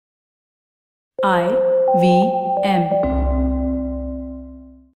IVM.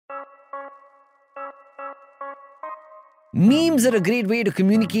 Memes are a great way to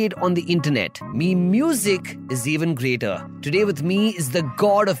communicate on the internet. Meme music is even greater. Today with me is the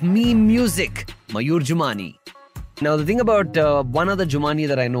god of meme music, Mayur Jumani. Now, the thing about one other Jumani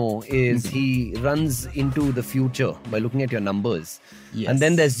that I know is he runs into the future by looking at your numbers. Yes. And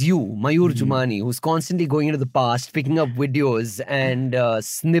then there's you, Mayur Jumani, who's constantly going into the past, picking up videos and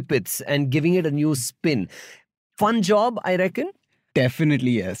snippets and giving it a new spin. Fun job, I reckon?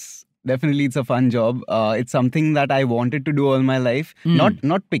 Definitely, yes. Definitely, it's a fun job. It's something that I wanted to do all my life.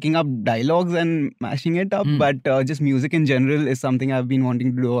 Not picking up dialogues and mashing it up, but just music in general is something I've been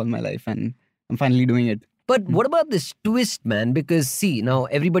wanting to do all my life, and I'm finally doing it. But what about this twist, man? Because see, now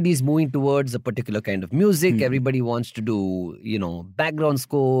everybody's moving towards a particular kind of music. Everybody wants to do, background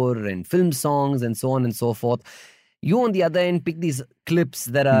score and film songs and so on and so forth. You, on the other end, pick these clips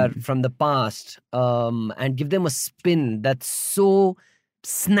that are from the past and give them a spin that's so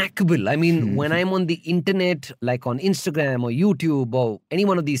snackable. I mean, when I'm on the internet, like on Instagram or YouTube or any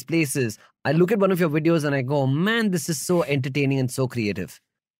one of these places, I look at one of your videos and I go, man, this is so entertaining and so creative.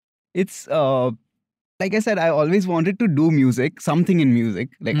 It's like I said, I always wanted to do music, something in music.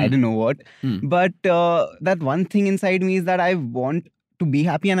 Like I don't know what, but that one thing inside me is that I want to be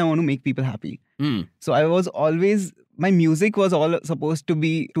happy and I want to make people happy. So I was always, my music was all supposed to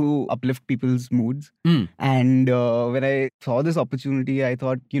be to uplift people's moods. And when I saw this opportunity, I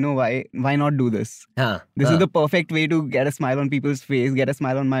thought, why not do this? This is the perfect way to get a smile on people's face, get a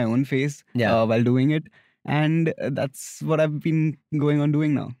smile on my own face while doing it. And that's what I've been going on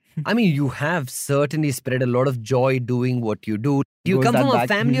doing now. I mean, you have certainly spread a lot of joy doing what you do. Do you come from a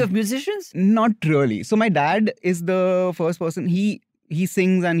family of musicians? Not really. So my dad is the first person. He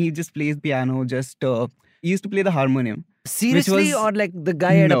sings and he just plays piano. He used to play the harmonium. Seriously, or like the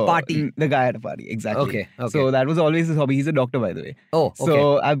guy at a party? The guy at a party, exactly. Okay. So that was always his hobby. He's a doctor, by the way. Oh, okay.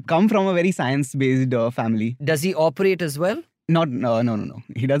 So I've come from a very science-based family. Does he operate as well? No.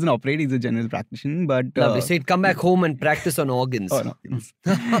 He doesn't operate. He's a general practitioner, but... Lovely. So he'd come back home and practice on organs. Oh, no.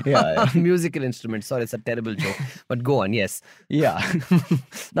 Yeah. Musical instruments. Sorry, it's a terrible joke. But go on, yes. Yeah.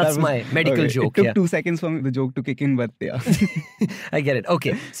 That's my medical joke. It took 2 seconds for the joke to kick in, but yeah. I get it.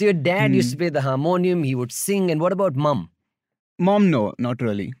 Okay. So your dad used to play the harmonium. He would sing. And what about mum? Mom, no, not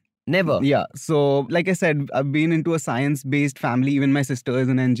really. Never? Yeah. So, like I said, I've been into a science-based family. Even my sister is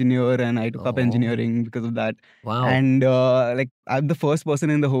an engineer and I took up engineering because of that. Wow. And I'm the first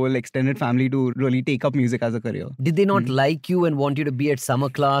person in the whole extended family to really take up music as a career. Did they not like you and want you to be at summer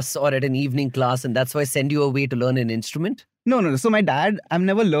class or at an evening class and that's why send you away to learn an instrument? No. So my dad, I've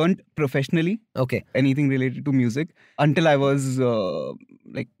never learned professionally anything related to music until I was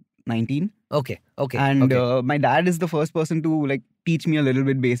 19. Okay. And my dad is the first person to teach me a little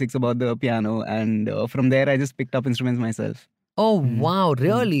bit basics about the piano, and from there I just picked up instruments myself. Oh wow,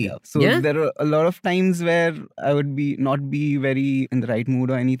 really? Yeah. So there are a lot of times where I would not be very in the right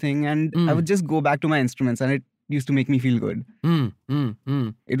mood or anything, and I would just go back to my instruments, and it used to make me feel good.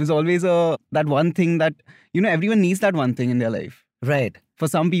 It was always that one thing that everyone needs, that one thing in their life. Right. For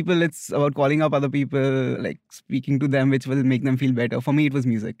some people, it's about calling up other people, speaking to them, which will make them feel better. For me, it was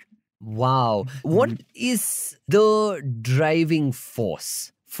music. Wow. What is the driving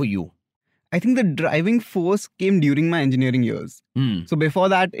force for you? I think the driving force came during my engineering years. So before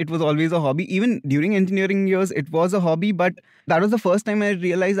that, it was always a hobby. Even during engineering years, it was a hobby. But that was the first time I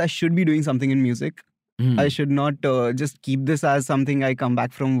realized I should be doing something in music. I should not just keep this as something I come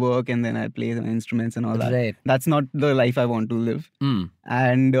back from work and then I play the instruments and all that. Right. That's not the life I want to live.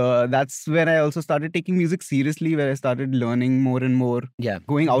 And that's when I also started taking music seriously, where I started learning more and more. Yeah.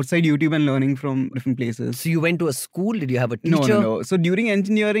 Going outside YouTube and learning from different places. So you went to a school? Did you have a teacher? No. So during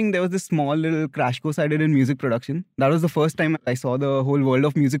engineering, there was this small little crash course I did in music production. That was the first time I saw the whole world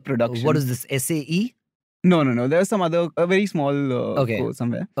of music production. What is this, SAE? No. There was some other, a very small course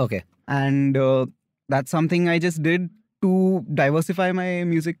somewhere. Okay. And that's something I just did to diversify my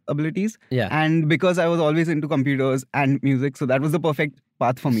music abilities. Yeah. And because I was always into computers and music, so that was the perfect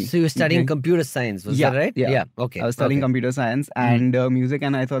path for me. So you were studying computer science, was that right? Yeah. Okay. I was studying computer science and music,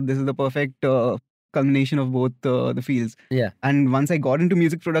 and I thought this is the perfect culmination of both the fields. Yeah. And once I got into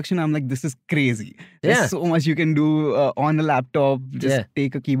music production, I'm like, this is crazy. There's so much you can do on a laptop. Just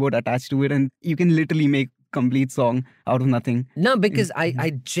take a keyboard attached to it, and you can literally make complete song out of nothing. No, because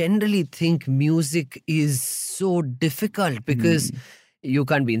I generally think music is so difficult because you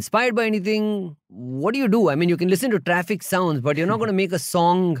can't be inspired by anything. What do? I mean, you can listen to traffic sounds, but you're not going to make a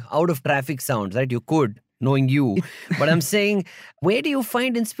song out of traffic sounds, right? You could, knowing you. But I'm saying, where do you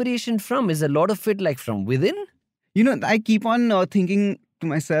find inspiration from? Is a lot of it from within? I keep on thinking to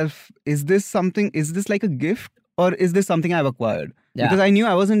myself, is this like a gift or is this something I've acquired? Yeah. Because I knew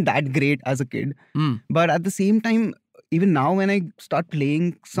I wasn't that great as a kid. Mm. But at the same time, even now when I start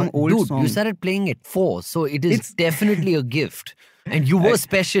playing some old Dude, song, you started playing at 4, so it is definitely a gift. And you were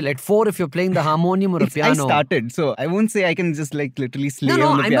special at 4 if you're playing the harmonium or a piano. I started, so I won't say I can just like literally slay on the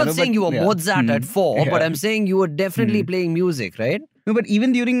I'm piano. not saying you were Mozart at 4, but I'm saying you were definitely playing music, right? No, but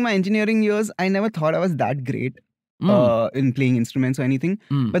even during my engineering years, I never thought I was that great in playing instruments or anything.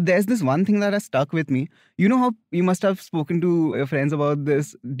 But there's this one thing that has stuck with me. You know how you must have spoken to your friends about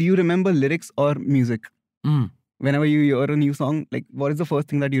this. Do you remember lyrics or music? Whenever you hear a new song, like what is the first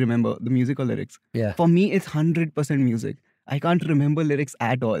thing that you remember? The music or lyrics? Yeah. For me, it's 100% music. I can't remember lyrics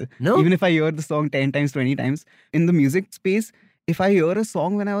at all. No? Even if I hear the song 10 times, 20 times. In the music space, if I hear a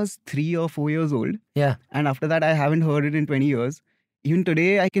song when I was 3 or 4 years old, and after that I haven't heard it in 20 years, even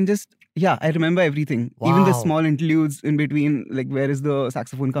today I can just, I remember everything. Wow. Even the small interludes in between, like where is the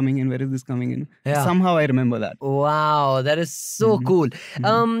saxophone coming in, where is this coming in. Somehow I remember that. Wow, that is so cool.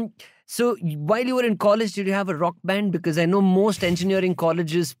 So while you were in college, did you have a rock band? Because I know most engineering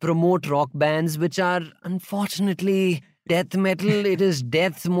colleges promote rock bands, which are unfortunately death metal. It is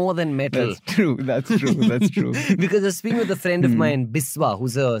death more than metal. That's true. Because I was speaking with a friend of mine, Biswa,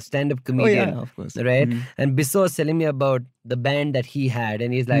 who's a stand-up comedian. Oh, yeah, of course. Right? And Biswa was telling me about the band that he had.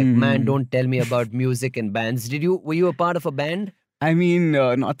 And he's like, man, don't tell me about music and bands. Were you a part of a band? I mean,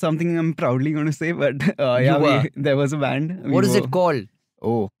 not something I'm proudly going to say, but there was a band. What is it called?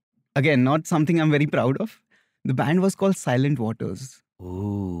 Oh, again, not something I'm very proud of. The band was called Silent Waters.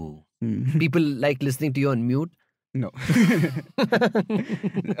 Ooh. People like listening to you on mute? No.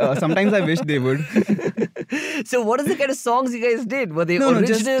 Sometimes I wish they would. So what is the kind of songs you guys did? Were they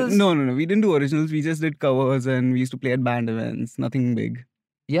originals? No. We didn't do originals. We just did covers and we used to play at band events. Nothing big.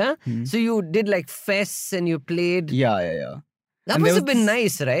 Yeah? So you did like fests and you played? Yeah. That must have been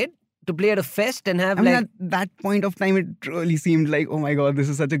nice, right? To play at a fest and have at that point of time, it really seemed like, oh my God, this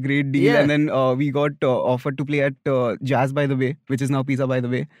is such a great deal. Yeah. And then we got offered to play at Jazz by the Bay, which is now Pizza by the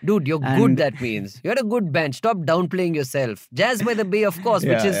Bay. Dude, you're good, that means. You had a good band. Stop downplaying yourself. Jazz by the Bay, of course,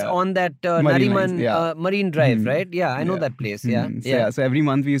 which is on that Nariman Marine Drive, right? Yeah, I know that place. So every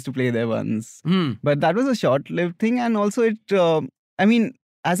month we used to play there once. But that was a short-lived thing. And also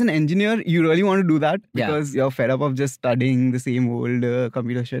as an engineer, you really want to do that because you're fed up of just studying the same old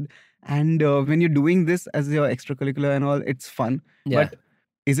computer shit. And when you're doing this as your extracurricular and all, it's fun. Yeah. But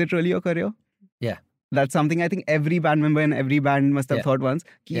is it really your career? Yeah. That's something I think every band member in every band must have thought once.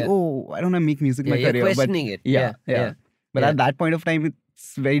 Oh, why don't I make music my career? You're questioning it. Yeah. But at that point of time,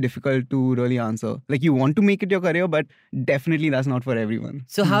 it's very difficult to really answer. Like you want to make it your career, but definitely that's not for everyone.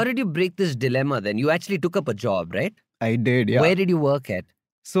 So how did you break this dilemma then? You actually took up a job, right? I did, yeah. Where did you work at?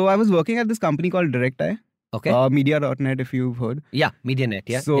 So I was working at this company called Direct Eye. Okay. Media.net, if you've heard. Yeah, MediaNet,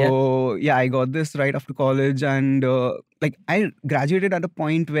 yeah. So, I got this right after college and I graduated at a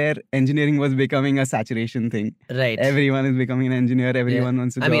point where engineering was becoming a saturation thing. Right. Everyone is becoming an engineer. Everyone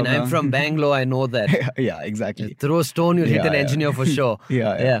wants a job. I mean, I'm from Bangalore. I know that. Yeah, exactly. Throw a stone, you'll hit an engineer for sure.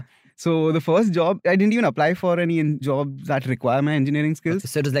 Yeah. So the first job, I didn't even apply for any jobs that require my engineering skills.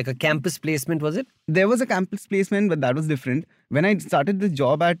 So it was like a campus placement, was it? There was a campus placement, but that was different. When I started this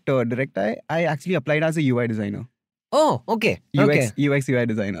job at Direct Eye, I actually applied as a UI designer. Oh, okay. UX UI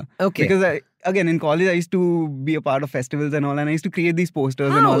designer. Okay. Because again, in college, I used to be a part of festivals and all, and I used to create these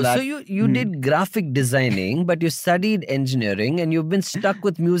posters and all that. So you did graphic designing, but you studied engineering and you've been stuck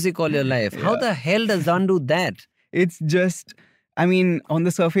with music all your life. How the hell does one do that? It's just... I mean, on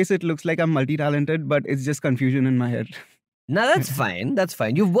the surface, it looks like I'm multi-talented, but it's just confusion in my head. No, that's fine. That's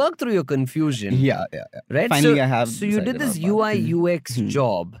fine. You've worked through your confusion. Yeah. Right? Finally, I have. So you did this UI UX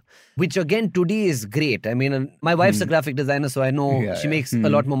job, which again today is great. I mean, my wife's a graphic designer, so I know she makes a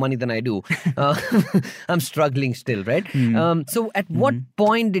lot more money than I do. I'm struggling still, right? So at what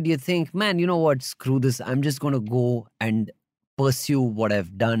point did you think, man, you know what? Screw this. I'm just going to go and pursue what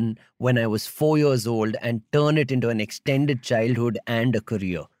I've done when I was 4 years old and turn it into an extended childhood and a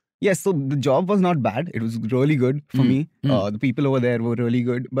career? Yes, so the job was not bad. It was really good for me. The people over there were really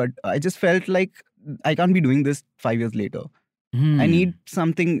good. But I just felt like I can't be doing this 5 years later. I need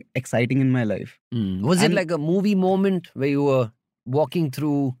something exciting in my life. Was it like a movie moment where you were walking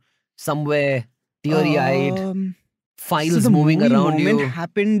through somewhere teary-eyed, files moving around you? The moment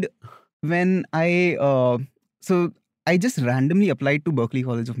happened when I just randomly applied to Berklee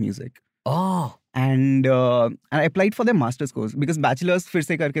College of Music. Oh. And I applied for their master's course because bachelor's फिर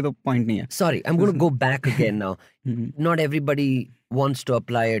से करके तो point नहीं है. Sorry, I'm going to go back again now. Not everybody wants to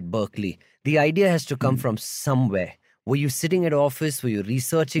apply at Berklee. The idea has to come from somewhere. Were you sitting at office? Were you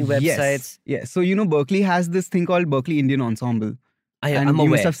researching websites? Yes. So, Berklee has this thing called Berklee Indian Ensemble. And I'm you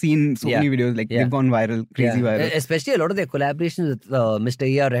aware. must have seen so many videos, like they've gone viral, crazy viral. Especially a lot of their collaborations with Mr.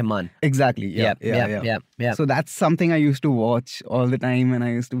 A.R. Rahman. Exactly. Yeah. So that's something I used to watch all the time, and I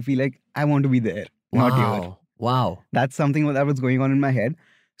used to feel like I want to be there, not here. Wow. That's something that was going on in my head.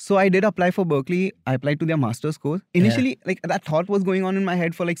 So I did apply for Berkeley. I applied to their master's course. Initially, like that thought was going on in my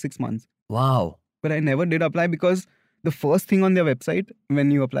head for like 6 months. Wow. But I never did apply because the first thing on their website, when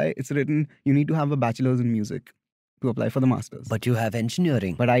you apply, it's written you need to have a bachelor's in music to apply for the master's. But you have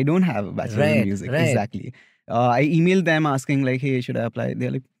engineering. But I don't have a bachelor's in music. Right. Exactly. I emailed them asking like, hey, should I apply? They're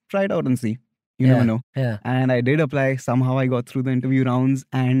like, try it out and see. You never know. Yeah. And I did apply. Somehow I got through the interview rounds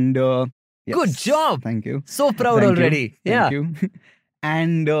and yes. Good job. Thank you. So proud already. Thank you.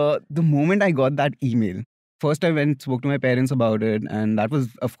 And the moment I got that email, first I went, spoke to my parents about it. And that was,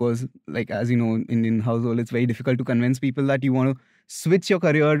 of course, like, as you know, in Indian household, it's very difficult to convince people that you want to switch your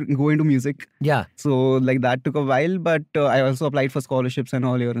career, go into music. Yeah. So like that took a while, but I also applied for scholarships and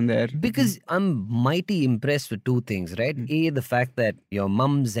all here and there. Because I'm mighty impressed with two things, right? A, the fact that your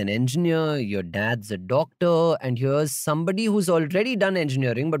mum's an engineer, your dad's a doctor, and here's somebody who's already done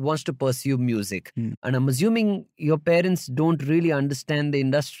engineering but wants to pursue music. And I'm assuming your parents don't really understand the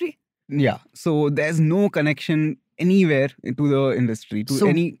industry? Yeah. So there's no connection anywhere to the industry, to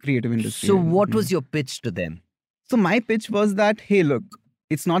any creative industry. So what was your pitch to them? So my pitch was that, hey, look,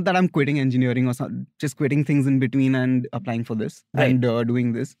 it's not that I'm quitting engineering or just quitting things in between and applying for this and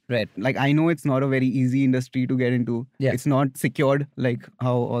doing this. Right. Like, I know it's not a very easy industry to get into. Yeah. It's not secured like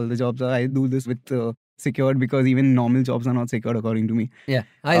how all the jobs are. I do this with secured because even normal jobs are not secured according to me. Yeah,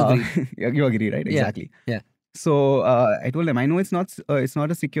 I agree. You agree, right? Exactly. Yeah. So I told them, I know it's not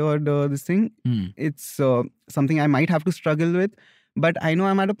a secured this thing. It's something I might have to struggle with. But I know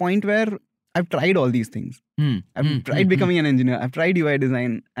I'm at a point where I've tried all these things. I've tried becoming an engineer. I've tried UI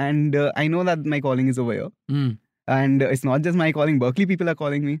design. And I know that my calling is over here. And it's not just my calling. Berkeley people are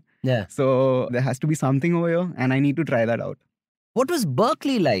calling me. Yeah. So there has to be something over here. And I need to try that out. What was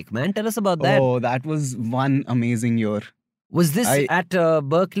Berkeley like, man? Tell us about that. Oh, that was one amazing year. Was this at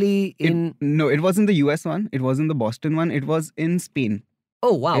Berkeley in... No, it wasn't the US one. It wasn't the Boston one. It was in Spain.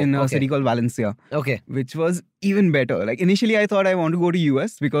 Oh, wow. In a city called Valencia. Okay. Which was even better. Like initially I thought I want to go to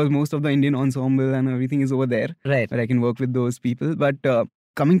US because most of the Indian ensemble and everything is over there. Right. Where I can work with those people. But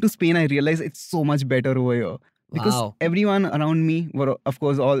coming to Spain, I realized it's so much better over here. Because everyone around me were, of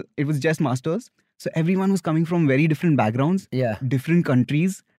course, it was just masters. So everyone was coming from very different backgrounds. Yeah. Different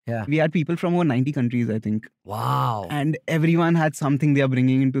countries. Yeah. We had people from over 90 countries, I think. Wow. And everyone had something they are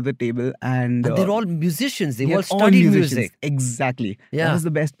bringing into the table. And they're all musicians. They all studied music. Exactly. Yeah. That was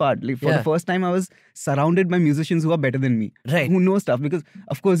the best part. Like, for the first time, I was surrounded by musicians who are better than me. Right. Who know stuff. Because,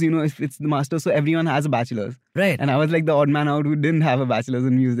 of course, you know, if it's the master's, so everyone has a bachelor's. Right. And I was like the odd man out who didn't have a bachelor's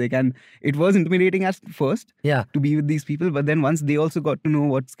in music. And it was intimidating at first to be with these people. But then once they also got to know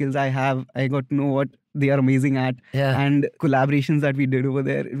what skills I have, I got to know what they are amazing at. And collaborations that we did over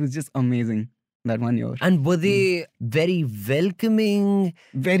there, it was just amazing that 1 year. And were they very welcoming?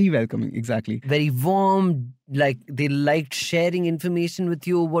 Very welcoming, exactly. Very warm, like they liked sharing information with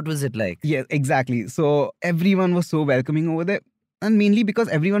you? What was it like? Yeah, exactly. So everyone was so welcoming over there. And mainly because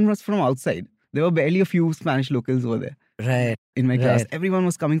everyone was from outside. There were barely a few Spanish locals over there. Right. In my class. Everyone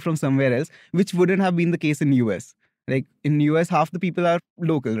was coming from somewhere else, which wouldn't have been the case in US. Like in US, half the people are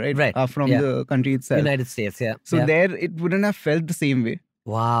local, right? Right. Are from the country itself. United States, So there, it wouldn't have felt the same way.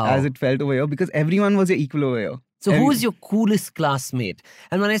 Wow. As it felt over here, because everyone was your equal over here. So who's your coolest classmate?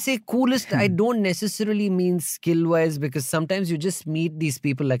 And when I say coolest, I don't necessarily mean skill-wise, because sometimes you just meet these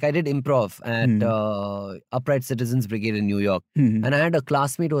people. Like I did improv at Upright Citizens Brigade in New York. And I had a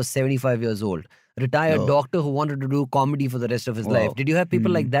classmate who was 75 years old. Retired doctor who wanted to do comedy for the rest of his life. Did you have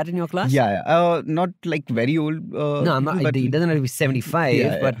people like that in your class? Yeah. Not like very old. No, I'm not, but he doesn't have to be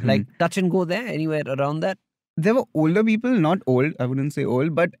 75, but like touch and go there, anywhere around that. There were older people, not old, I wouldn't say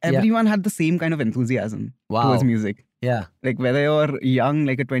old, but everyone had the same kind of enthusiasm towards music. Yeah. Like whether you're young,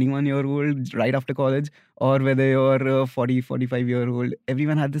 like a 21-year-old right after college, or whether you're a 40, 45-year-old,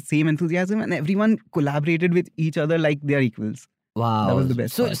 everyone had the same enthusiasm and everyone collaborated with each other like they're equals. Wow. That was the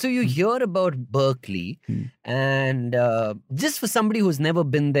best part. So you hear about Berkeley and just for somebody who's never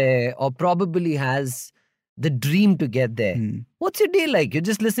been there or probably has the dream to get there, what's your day like? You're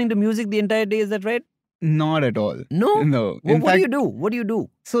just listening to music the entire day, is that right? Not at all. No? No. Well, what do you do? What do you do?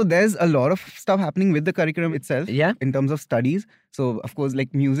 So there's a lot of stuff happening with the curriculum itself. Yeah. In terms of studies. So of course,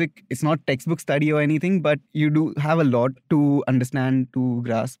 like music, it's not textbook study or anything, but you do have a lot to understand, to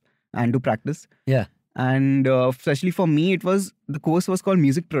grasp and to practice. Yeah. And especially for me, the course was called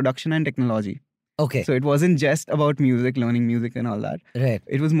Music Production and Technology. Okay. So it wasn't just about music, learning music and all that. Right.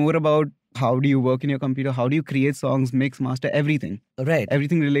 It was more about how do you work in your computer, how do you create songs, mix, master, everything. Right.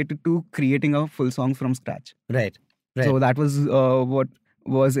 Everything related to creating a full song from scratch. Right. So that was what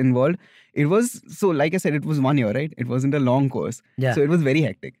was involved. It was, so like I said, it was 1 year, right? It wasn't a long course. Yeah. So it was very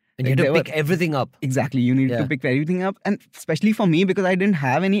hectic. And you had to pick everything up. Exactly. You need to pick everything up. And especially for me, because I didn't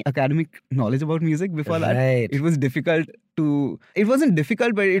have any academic knowledge about music before that. It was difficult to... It wasn't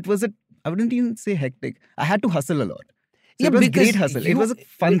difficult, but it was I wouldn't even say hectic. I had to hustle a lot. So it was great hustle. It was a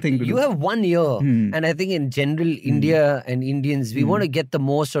fun thing to do. You have 1 year. And I think in general, India and Indians, we want to get the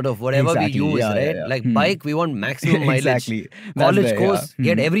most out of whatever we use, right? Like bike, we want maximum mileage. Exactly. College course,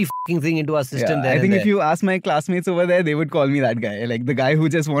 get every fucking thing into our system there. I think if you ask my classmates over there, they would call me that guy. Like the guy who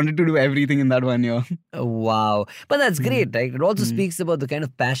just wanted to do everything in that 1 year. Wow. But that's great, right? It also speaks about the kind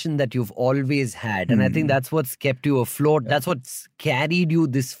of passion that you've always had. And I think that's what's kept you afloat. That's what's carried you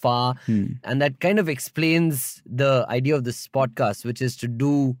this far. And that kind of explains the idea of this podcast, which is to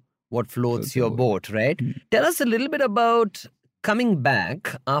do what floats your boat, right? Tell us a little bit about coming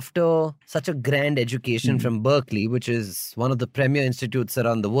back after such a grand education from Berkeley, which is one of the premier institutes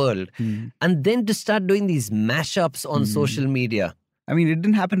around the world, and then to start doing these mashups on social media. I mean, it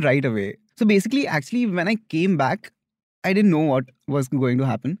didn't happen right away. So basically, actually, when I came back, I didn't know what was going to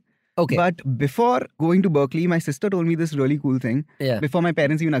happen. Okay. But before going to Berkeley, my sister told me this really cool thing. Before my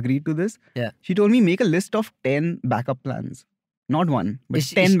parents even agreed to this, she told me make a list of 10 backup plans. Not one, but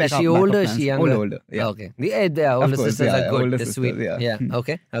 10 backup plans. Is she older or is she younger? Older. Yeah. Okay. The older sisters are good. They're sweet. Yeah.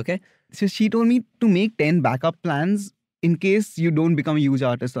 Okay. So she told me to make 10 backup plans in case you don't become a huge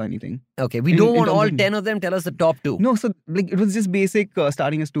artist or anything. Okay. We don't want all 10 of them. Tell us the top 2. No, so like it was just basic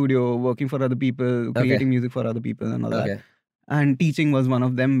starting a studio, working for other people, creating music for other people and all that. And teaching was one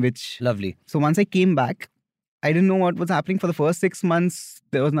of them, which... Lovely. So once I came back, I didn't know what was happening for the first 6 months.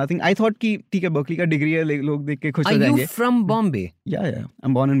 There was nothing. I thought कि ठीक है Berkeley का degree है लोग देख के खुश हो जाएंगे. Are you from Bombay? Yeah.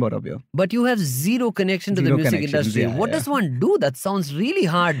 I'm born and brought up here. But you have zero connection to the music industry. What does one do? That sounds really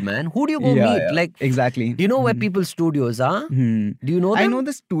hard, man. Who do you go meet? Yeah. Like exactly. Do you know where people's studios are? Do you know them? I know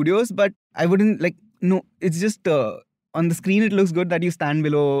the studios, but I wouldn't no. It's just on the screen it looks good that you stand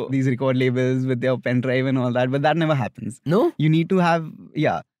below these record labels with their pen drive and all that, but that never happens. No? You need to have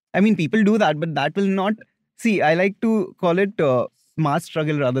I mean, people do that, but that will not... See, I like to call it smart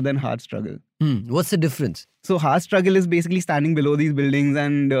struggle rather than hard struggle. What's the difference? So hard struggle is basically standing below these buildings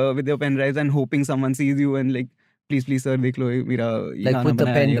and with your pen drives and hoping someone sees you and like, please sir, dekh lo, mera like put the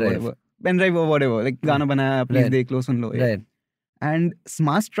pen drive. Pen drive or whatever. Like, gana banaya, please dekh lo, sun lo. Right. And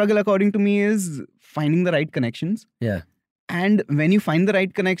smart struggle, according to me, is finding the right connections. Yeah. And when you find the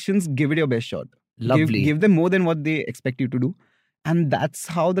right connections, give it your best shot. Lovely. Give them more than what they expect you to do. And that's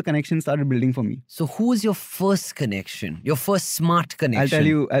how the connection started building for me. So who was your first connection? Your first smart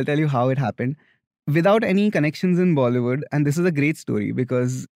connection? I'll tell you how it happened. Without any connections in Bollywood, and this is a great story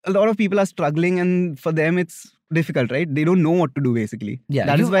because a lot of people are struggling and for them it's difficult, right? They don't know what to do basically. Yeah,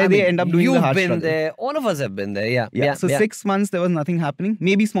 that is why they end up doing the hard struggle. You've been there. All of us have been there. Yeah. So 6 months there was nothing happening.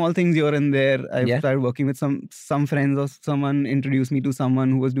 Maybe small things here and there. I started working with some friends or someone introduced me to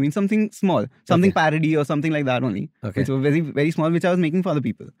someone who was doing something small, something parody or something like that only. Okay. Which was very, very small, which I was making for other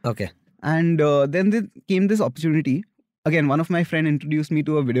people. Okay. And then there came this opportunity. Again, one of my friends introduced me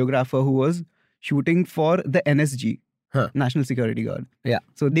to a videographer who was shooting for the NSG, National Security Guard. Yeah.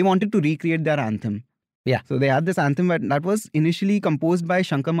 So they wanted to recreate their anthem. Yeah. So they had this anthem that was initially composed by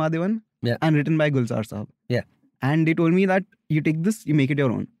Shankar Mahadevan and written by Gulzar Sahab. Yeah. And they told me that you take this, you make it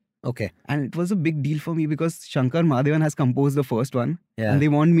your own. Okay. And it was a big deal for me because Shankar Mahadevan has composed the first one. Yeah. And they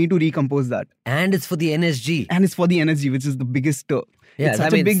want me to recompose that. And it's for the NSG. And it's for the NSG, which is the biggest... it's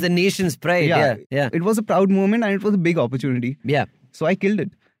the nation's pride. Yeah. It was a proud moment and it was a big opportunity. Yeah. So I killed it.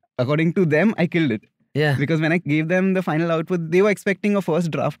 According to them, I killed it. Yeah. Because when I gave them the final output, they were expecting a first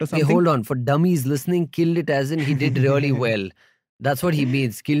draft or something. Hey, hold on. For dummies listening, killed it as in he did really well. That's what he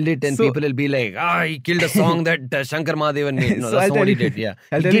means. Killed it and people will be like, he killed a song that Shankar Mahadevan made. No, that's not what he did. Yeah.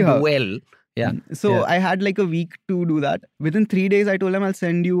 He did well. Yeah. So I had like a week to do that. Within 3 days, I told them I'll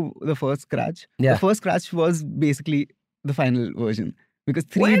send you the first scratch. Yeah. The first scratch was basically the final version. Because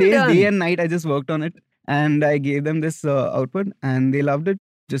 3 days, day and night, I just worked on it. And I gave them this output and they loved it.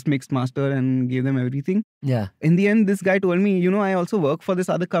 Just mixed master and gave them everything. Yeah. In the end, this guy told me, I also work for this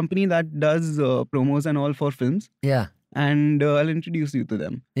other company that does promos and all for films. Yeah. And I'll introduce you to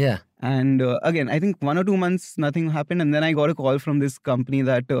them. Yeah. And again, I think 1 or 2 months, nothing happened. And then I got a call from this company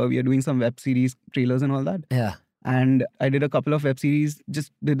that we are doing some web series trailers and all that. Yeah. And I did a couple of web series,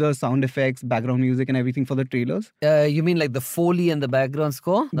 just did the sound effects, background music and everything for the trailers. You mean like the Foley and the background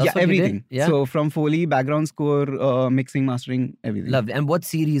score? That's what everything. Yeah. So from Foley, background score, mixing, mastering, everything. Lovely. And what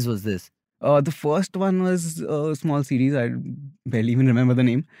series was this? The first one was a small series. I barely even remember the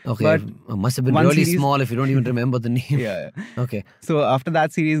name. Okay, But it must have been one really series- small if you don't even remember the name. Yeah. Okay. So after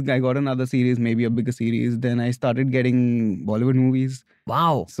that series, I got another series, maybe a bigger series. Then I started getting Bollywood movies.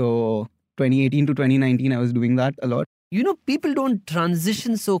 Wow. So 2018 to 2019, I was doing that a lot. You know, people don't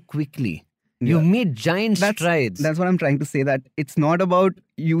transition so quickly. You Yeah. made giant strides. That's what I'm trying to say, that it's not about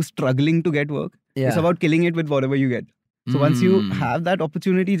you struggling to get work. Yeah. It's about killing it with whatever you get. So once you Mm. have that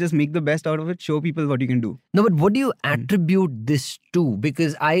opportunity, just make the best out of it. Show people what you can do. No, but what do you attribute this to?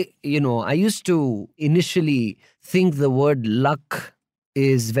 Because I used to initially think the word luck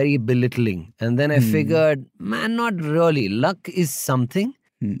is very belittling. And then I figured, man, not really. Luck is something.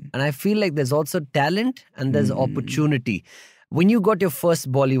 And I feel like there's also talent and there's opportunity. When you got your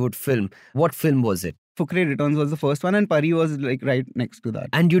first Bollywood film, what film was it? Fukre Returns was the first one, and Pari was like right next to that.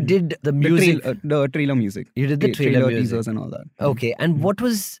 And you did the music. The trailer music. You did the trailer music. Teasers and all that. Okay. And what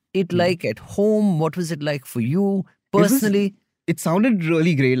was it like at home? What was it like for you personally? It sounded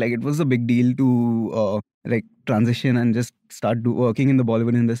really great. Like it was a big deal to like transition and just start working in the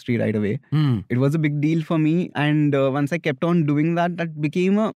Bollywood industry right away. It was a big deal for me. And once I kept on doing that, that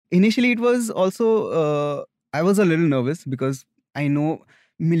became initially it was also, I was a little nervous because I know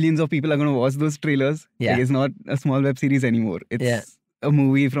millions of people are going to watch those trailers. Yeah. Like, it's not a small web series anymore. It's a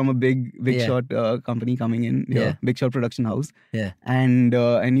movie from a big shot company coming in, big shot production house. Yeah. And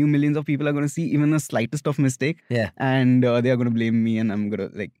I knew millions of people are going to see even the slightest of mistake. Yeah. And they are going to blame me, and I'm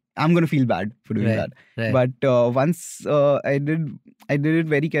going to feel bad for doing that. Right. But once I did it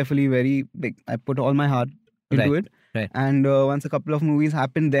very carefully, I put all my heart into it. Right. And once a couple of movies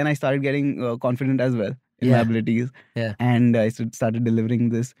happened, then I started getting confident as well in my abilities. Yeah. And I started delivering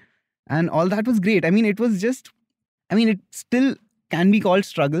this. And all that was great. I mean, it still can be called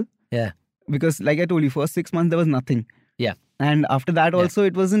struggle. Yeah. Because like I told you, first 6 months, there was nothing. Yeah. And after that also,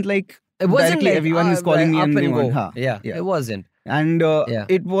 it wasn't like it wasn't directly like everyone is calling me up and they go. want, It wasn't. And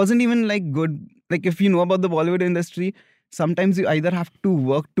it wasn't even like good. Like if you know about the Bollywood industry, sometimes you either have to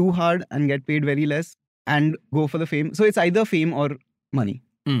work too hard and get paid very less and go for the fame. So it's either fame or money.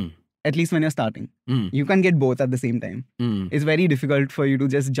 At least when you're starting. You can't get both at the same time. It's very difficult for you to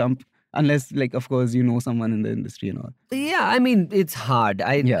just jump unless, like, of course, you know someone in the industry and all. Yeah, I mean, it's hard.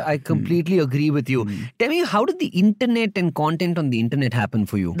 I completely agree with you. Tell me, how did the internet and content on the internet happen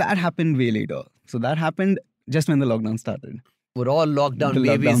for you? That happened way later. So that happened just when the lockdown started. We're all lockdown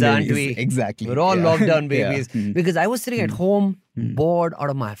babies, aren't we? Exactly. We're all lockdown babies. Because I was sitting at home, bored out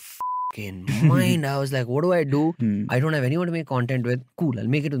of my fucking mind. I was like, what do? I don't have anyone to make content with. Cool, I'll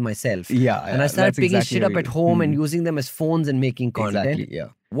make it with myself. And I started picking shit up at home and using them as phones and making content. Exactly, yeah.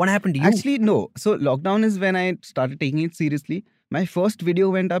 What happened to you? Actually, no. So lockdown is when I started taking it seriously. My first video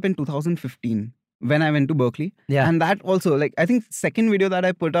went up in 2015 when I went to Berkeley. Yeah. And that also, like, I think second video that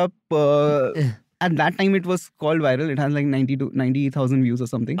I put up, at that time it was called viral. It has like 90,000 views or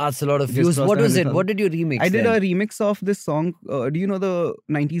something. That's a lot of views. What was it? What did you remix? I did a remix of this song. Do you know the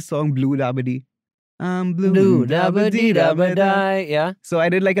 90s song Blue Dabadi? Blue Dabadi Dabadi. Yeah. So I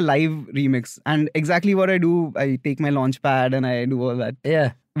did like a live remix. And exactly what I do, I take my launch pad and I do all that.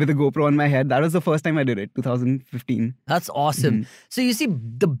 Yeah. With a GoPro on my head. That was the first time I did it, 2015. That's awesome. So you see,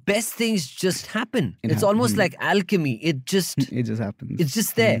 the best things just happen. It's almost like alchemy. It just happens. It's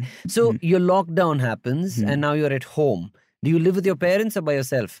just there. So your lockdown happens and now you're at home. Do you live with your parents or by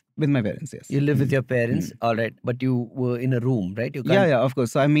yourself? With my parents, yes. You live with your parents, all right. But you were in a room, right? You yeah, of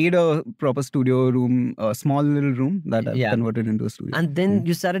course. So I made a proper studio room, a small little room that I converted into a studio. And then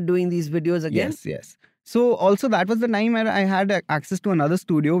you started doing these videos again? Yes. So also that was the time where I had access to another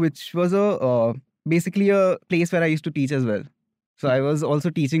studio, which was basically a place where I used to teach as well. So I was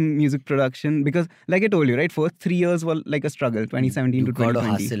also teaching music production because, like I told you, right, first 3 years were like a struggle, 2017 to 2020. You got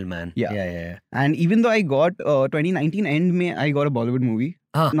to hustle, man. Yeah. And even though I got 2019 end May, I got a Bollywood movie.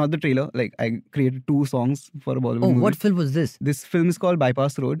 Not the trailer. Like I created 2 songs for a Bollywood movie. What film was this? This film is called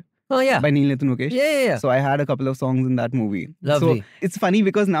Bypass Road. Oh, yeah. By Neil Nitin Mukesh. Yeah. So I had a couple of songs in that movie. Lovely. So it's funny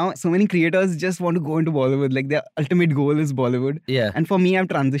because now so many creators just want to go into Bollywood. Like their ultimate goal is Bollywood. Yeah. And for me, I've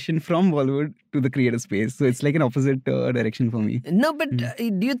transitioned from Bollywood to the creative space. So it's like an opposite direction for me. No, but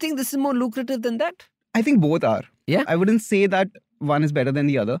do you think this is more lucrative than that? I think both are. Yeah. I wouldn't say that one is better than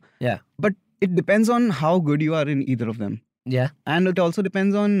the other. Yeah. But it depends on how good you are in either of them. Yeah. And it also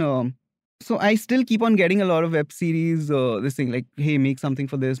depends on... So I still keep on getting a lot of web series, this thing like, hey, make something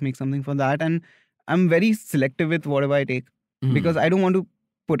for this, make something for that. And I'm very selective with whatever I take because I don't want to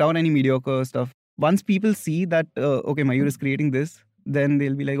put out any mediocre stuff. Once people see that, okay, Mayur is creating this, then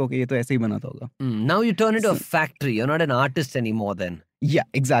they'll be like, okay, ye to aise hi bana tha hoga. Now you turn into a factory. You're not an artist anymore then. Yeah,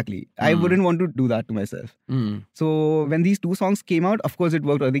 exactly. I wouldn't want to do that to myself. So when these two songs came out, of course it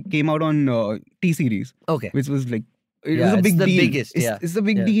worked. They came out on T-Series. Okay. Which was like, it Yeah, was a it's big the deal. biggest, It's a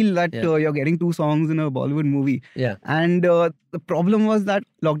big deal that you're getting two songs in a Bollywood movie. Yeah. And the problem was that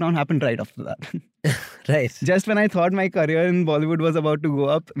lockdown happened right after that. Right. Just when I thought my career in Bollywood was about to go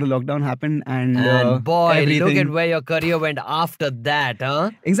up, the lockdown happened And boy, everything. look at where your career went after that,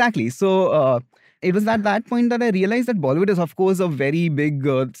 huh? Exactly. So it was at that point that I realized that Bollywood is, of course, a very big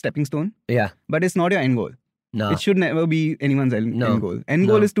stepping stone. Yeah. But it's not your end goal. No. It should never be anyone's end goal. End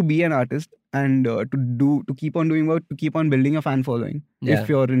goal is to be an artist and to keep on doing work, to keep on building a fan following. Yeah. If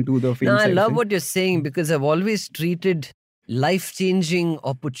you're into the film. No, I side of love things. what you're saying, because I've always treated life-changing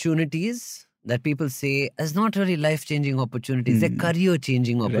opportunities that people say as not really life-changing opportunities. They're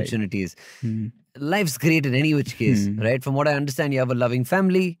career-changing opportunities. Life's great in any which case, right? From what I understand, you have a loving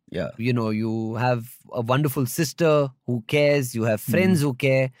family. Yeah. You know, you have a wonderful sister who cares. You have friends who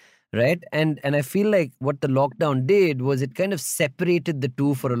care, right? And I feel like what the lockdown did was it kind of separated the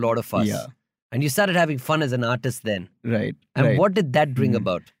two for a lot of us. Yeah. And you started having fun as an artist then. Right. And what did that bring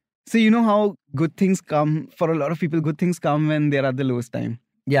about? So you know how good things come, for a lot of people, good things come when they're at the lowest time.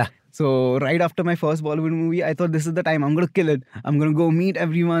 Yeah. So right after my first Bollywood movie, I thought this is the time I'm going to kill it. I'm going to go meet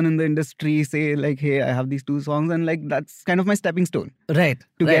everyone in the industry, say like, hey, I have these two songs. And like, that's kind of my stepping stone. Right.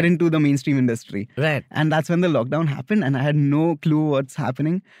 To get into the mainstream industry. Right. And that's when the lockdown happened and I had no clue what's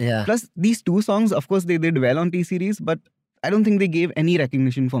happening. Yeah. Plus these two songs, of course, they did well on T-Series, but I don't think they gave any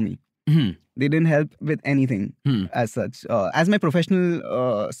recognition for me. They didn't help with anything as such. As my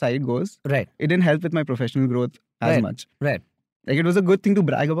professional side goes, right, it didn't help with my professional growth as much. Right. Like it was a good thing to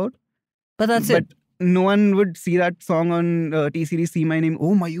brag about. But that's it. But no one would see that song on T-Series, see my name.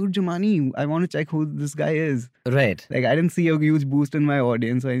 Oh, Mayur Jumani. I want to check who this guy is. Right. Like I didn't see a huge boost in my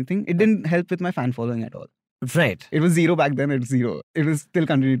audience or anything. It didn't help with my fan following at all. Right. It was zero back then. It's zero. It will still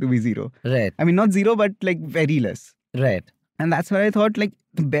continue to be zero. Right. I mean, not zero, but like very less. Right. And that's where I thought like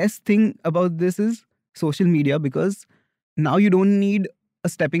the best thing about this is social media, because now you don't need a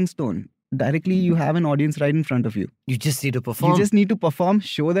stepping stone. Directly, you have an audience right in front of you. You just need to perform. You just need to perform,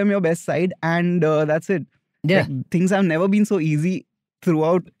 show them your best side, and that's it. Yeah. Like, things have never been so easy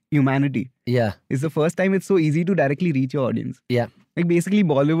throughout humanity. Yeah. It's the first time it's so easy to directly reach your audience. Yeah. Like basically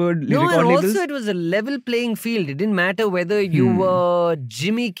Bollywood, no, lyric and labels. also it was a level playing field. It didn't matter whether you were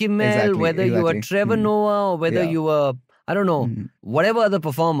Jimmy Kimmel, whether you were Trevor Noah, or whether you were, I don't know, whatever other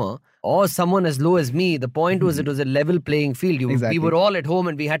performer, or someone as low as me. The point was it was a level playing field. We were all at home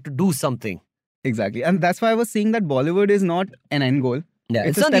and we had to do something. Exactly. And that's why I was saying that Bollywood is not an end goal. Yeah,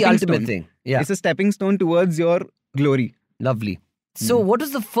 it's not the ultimate thing. Yeah. It's a stepping stone towards your glory. Lovely. So what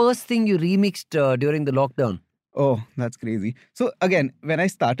was the first thing you remixed during the lockdown? Oh, that's crazy. So again, when I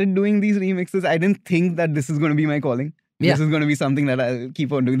started doing these remixes, I didn't think that this is going to be my calling. This is going to be something that I'll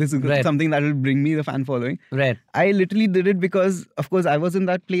keep on doing. This is something that will bring me the fan following. Right. I literally did it because, of course, I was in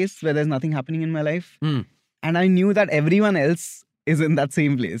that place where there's nothing happening in my life. And I knew that everyone else is in that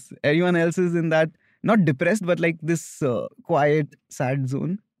same place. Everyone else is in that, not depressed, but like this quiet, sad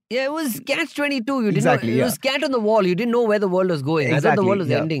zone. Yeah, it was catch-22. You didn't know, it was cat on the wall. You didn't know where the world was going. I thought the world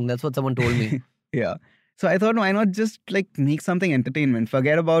was ending. That's what someone told me. Yeah. So I thought, why not just like make something entertainment?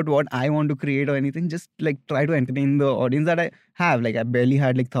 Forget about what I want to create or anything. Just like try to entertain the audience that I have. Like I barely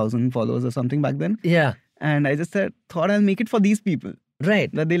had like 1,000 followers or something back then. Yeah. And I just thought I'll make it for these people.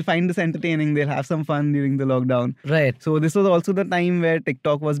 Right. That they'll find this entertaining. They'll have some fun during the lockdown. Right. So this was also the time where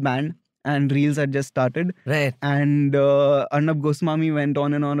TikTok was banned and Reels had just started. Right. And Arnab Goswami went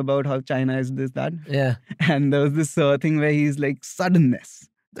on and on about how China is this, that. Yeah. And there was this thing where he's like, suddenness.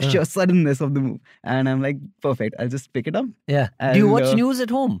 The sheer suddenness of the move. And I'm like, perfect. I'll just pick it up. Yeah. And, do you watch news at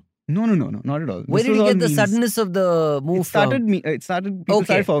home? No, not at all. Where did you get the suddenness of the move from? It started, people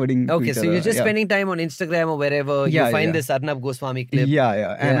started forwarding to each so other. you're just spending time on Instagram or wherever. You find this Arnab Goswami clip.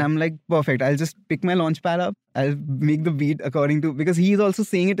 Yeah. And I'm like, perfect. I'll just pick my launchpad up. I'll make the beat according to, because he's also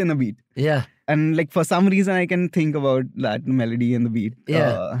saying it in a beat. Yeah. And like for some reason, I can think about that melody and the beat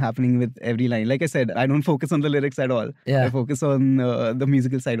happening with every line. Like I said, I don't focus on the lyrics at all. Yeah. I focus on the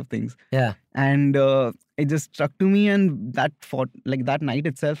musical side of things. Yeah. And it just struck to me, and that night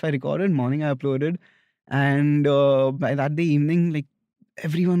itself, I recorded. Morning, I uploaded, and by that day evening, like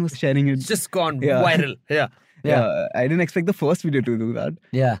everyone was sharing it. It's just gone viral. Yeah. I didn't expect the first video to do that.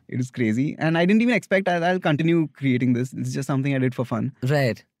 Yeah. It was crazy, and I didn't even expect I'll continue creating this. It's just something I did for fun.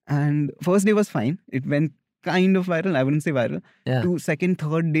 Right. And first day was fine. It went kind of viral. I wouldn't say viral. Yeah. To second,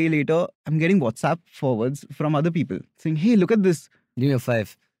 third day later, I'm getting WhatsApp forwards from other people saying, "Hey, look at this. Give me a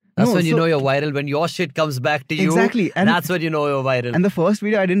 5. That's No, when you so- know you're viral. When your shit comes back to you, Exactly. And that's when you know you're viral. And the first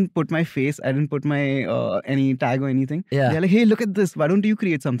video, I didn't put my face, I didn't put my any tag or anything. Yeah. They're like, hey, look at this. Why don't you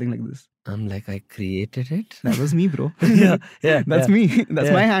create something like this? I'm like, I created it. That was me, bro. yeah. That's me. That's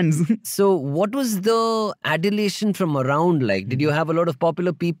Yeah. my hands. So, what was the adulation from around like? Did you have a lot of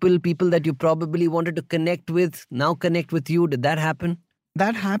popular people that you probably wanted to connect with, now connect with you? Did that happen?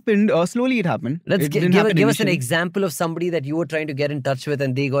 That happened. Slowly it happened. Let's It didn't happen give us an initially. example of somebody that you were trying to get in touch with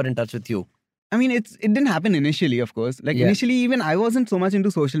and they got in touch with you. I mean, it didn't happen initially, of course. Like Yeah. initially, even I wasn't so much into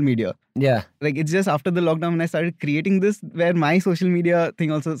social media. Yeah. Like it's just after the lockdown when I started creating this, where my social media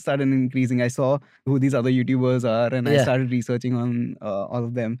thing also started increasing. I saw who these other YouTubers are, and I Yeah. started researching on all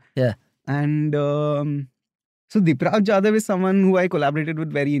of them. Yeah. And so Dipraj Jadhav is someone who I collaborated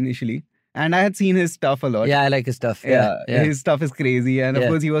with very initially, and I had seen his stuff a lot. Yeah, I like his stuff. Yeah. His stuff is crazy, and of Yeah.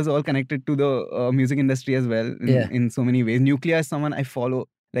 course he was all connected to the music industry as well in so many ways. Nuclear is someone I follow.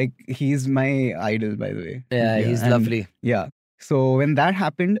 Like he's my idol, by the way. Yeah, he's lovely. Yeah. So when that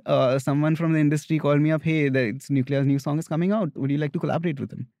happened, someone from the industry called me up. Hey, it's Nuclear's new song is coming out. Would you like to collaborate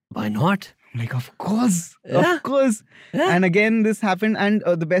with him? Why not? I'm like, of course, Yeah. of course. Yeah. And again, this happened, and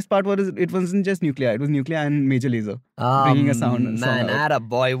the best part was it wasn't just Nuclear. It was Nuclear and Major Lazer bringing a song Man, out.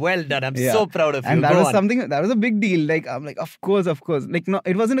 attaboy. Well done. I'm Yeah. so proud of you. And that Go was on. something that was a big deal. Like I'm like, of course. Like no,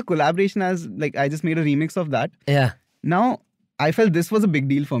 it wasn't a collaboration as like I just made a remix of that. Yeah. Now I felt this was a big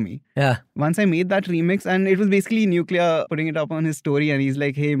deal for me. Yeah. Once I made that remix, and it was basically Nuclear putting it up on his story, and he's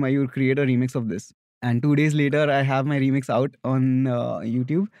like, hey, Mayur, create a remix of this. And 2 days later, I have my remix out on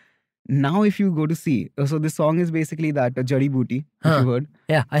YouTube. Now, if you go to see, so this song is basically that, Jari Booty, if you heard.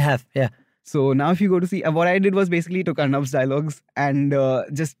 Yeah, I have. Yeah. So now if you go to see, what I did was basically took Arnab's dialogues and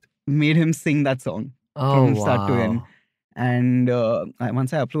just made him sing that song from start to end. And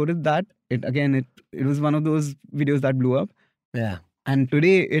once I uploaded that, it was one of those videos that blew up. Yeah. And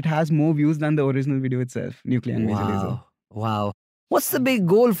today it has more views than the original video itself, Nuclear and Major Lazer. Wow. What's the big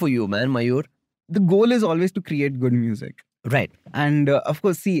goal for you, man, Mayur? The goal is always to create good music. Right. And of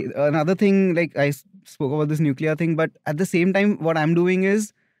course, see, another thing, like I spoke about this Nuclear thing, but at the same time, what I'm doing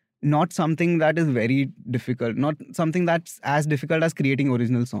is not something that is very difficult, not something that's as difficult as creating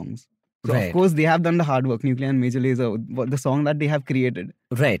original songs. So Right. of course, they have done the hard work, Nuclear and Major Lazer, the song that they have created.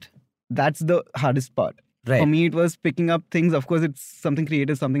 Right. That's the hardest part. Right. For me, it was picking up things. Of course, it's something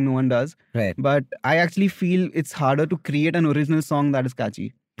creative, something no one does. Right. But I actually feel it's harder to create an original song that is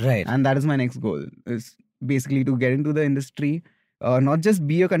catchy. Right. And that is my next goal, is basically to get into the industry, not just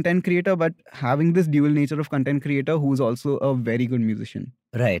be a content creator, but having this dual nature of content creator who's also a very good musician.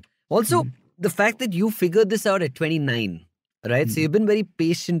 Right. Also, the fact that you figured this out at 29, right? So you've been very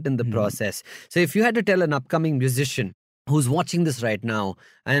patient in the process. So if you had to tell an upcoming musician who's watching this right now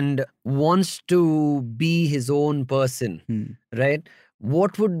and wants to be his own person, right?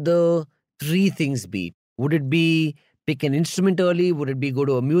 What would the 3 things be? Would it be pick an instrument early? Would it be go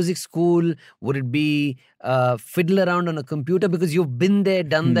to a music school? Would it be fiddle around on a computer? Because you've been there,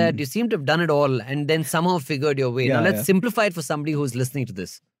 done that. You seem to have done it all and then somehow figured your way. Now let's simplify it for somebody who's listening to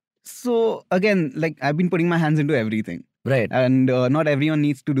this. So again, like I've been putting my hands into everything. Right. And not everyone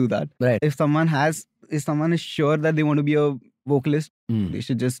needs to do that. Right. If someone is sure that they want to be a vocalist, they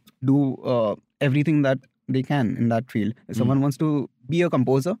should just do everything that they can in that field. If someone wants to be a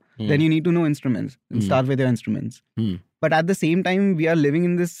composer, then you need to know instruments and start with your instruments. But at the same time, we are living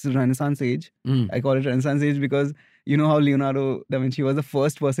in this Renaissance age. I call it Renaissance age because you know how Leonardo da Vinci was the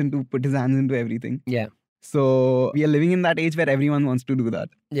first person to put his hands into everything. Yeah. So we are living in that age where everyone wants to do that.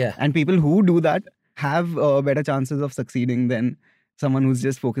 Yeah. And people who do that have better chances of succeeding than someone who's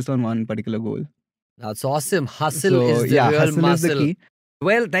just focused on one particular goal. That's awesome. Hustle is the real hustle muscle. is the key.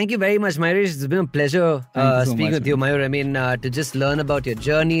 Well, thank you very much, Mayur. It's been a pleasure Thank you so speaking much, with you, Mayur. I mean, to just learn about your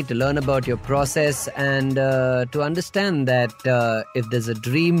journey, to learn about your process, and to understand that if there's a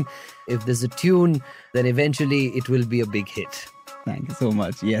dream, if there's a tune, then eventually it will be a big hit. Thank you so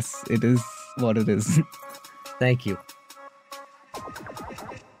much. Yes, it is what it is. Thank you.